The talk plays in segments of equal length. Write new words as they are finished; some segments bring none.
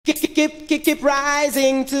Keep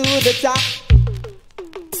rising to the top.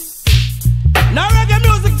 Now reggae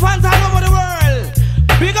music fans all over the world,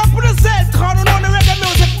 big up for yourself, cause you know the reggae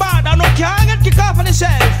music bad and no can't get kicked off on the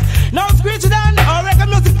shelf. Now Screechie done or reggae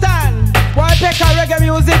music done. Why Pecka reggae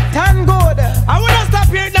music done good? I wanna stop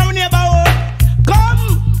here now neighborhood.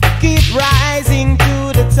 Come, keep rising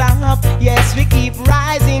to the top. Yes, we keep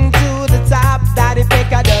rising to the top. Daddy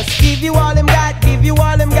Pecka does give you all him got, give you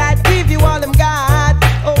all him got, give you all him got.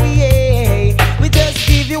 Oh yeah, we just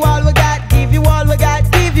give you all we got, give you all we got,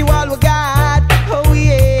 give you all we got. Oh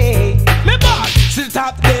yeah, me back, sit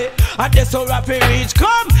top there. At this so rough reach,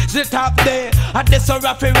 come, sit top there. At this so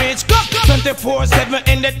rough reach, come. 24/7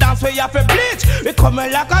 in the dance we have to bleach. We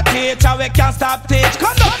coming like a teacher, we can't stop teach.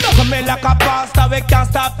 Come on, coming like a pastor, we can't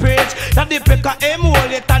stop preach. That the Pecka him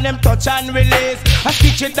hold it and them touch and release. I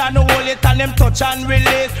teach it down, hold it and them touch and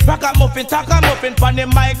release. Ragamuffin, talk a muffin, pan the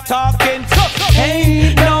mic talking. So,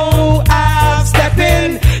 ain't no half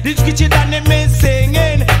stepping. The Screechie down the me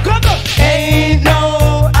singing. Come on, ain't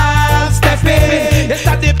no half stepping. Yes,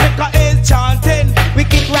 that the Pecka is chanting. we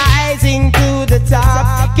keep rising to the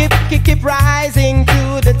top. Keep rising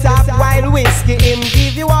to the top. While whiskey him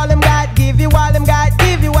give you all him got, give you all him got,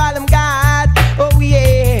 give you all him got. Oh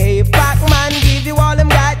yeah, Pac-Man give you all him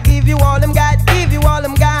got, give you all him got, give you all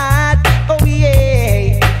him got. Oh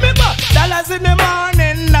yeah. Remember, dollars in the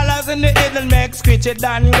morning, dollars in the evening, make Screechie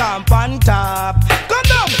done ramp on top. Come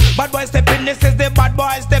down, bad boy step in, this is the bad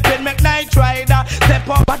boy step in, make Night Rider step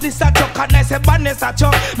up. But this a chuck and I say badness a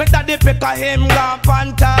chuck, make that the Pecka him ramp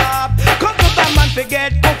on top. Come to the man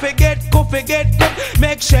forget, go forget,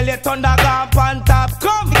 make Shelly thunder ramp on top.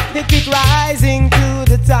 Come, We keep rising to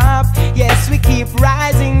the top. Yes, we keep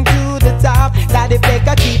rising to the top. Daddy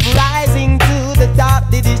Pecka keep rising to the top.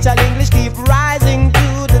 The digital English keep rising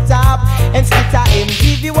to the top. And Skitter him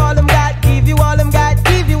give you all him got, give you all him got,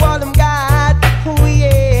 give you all him got. Oh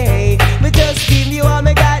yeah, we just give you all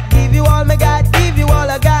me got, give you all me got, give you all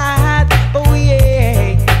I got. Oh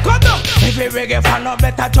yeah. come on. If you reggae fan, no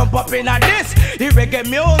better jump up in a this. The reggae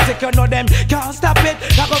music, you know them can't stop it.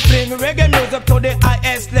 I go bring reggae music to the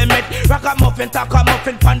highest limit. Ragamuffin, talk a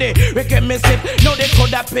muffin, pandy, reggae music. Know they could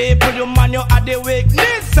have people, you man, you are the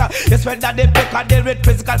weakness. Yes, when that they Pecka deal with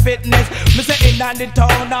physical fitness. Me say in the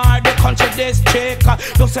town or the country district.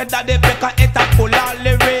 Don't say that they Pecka it a full of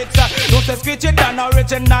lyrics. Don't say Screechie done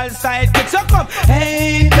original sidekick. So come,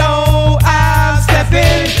 ain't no half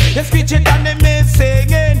stepping. Yes, Screechie done the me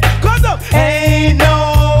singing. Come up, ain't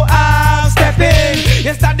no half stepping.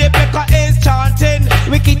 Yes, that the Pecka is chanting.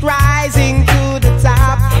 We keep rising to the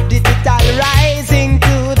top. Digital rising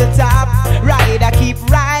to the top. Rider keep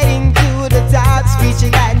riding to the top.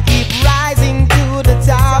 Screeching and keep rising to the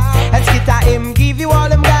top. And Skitter him give you all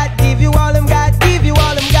him got, give you all him got, give you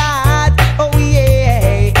all him got. Oh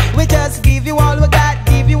yeah, we just give you all we got,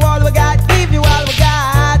 give you all we got, give you all we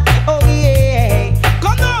got. Oh yeah.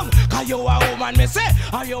 Come on, cause you a woman, me say,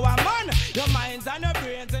 are you a man? Your minds and your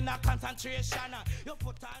brains in a concentration. You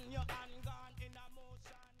put on your hand.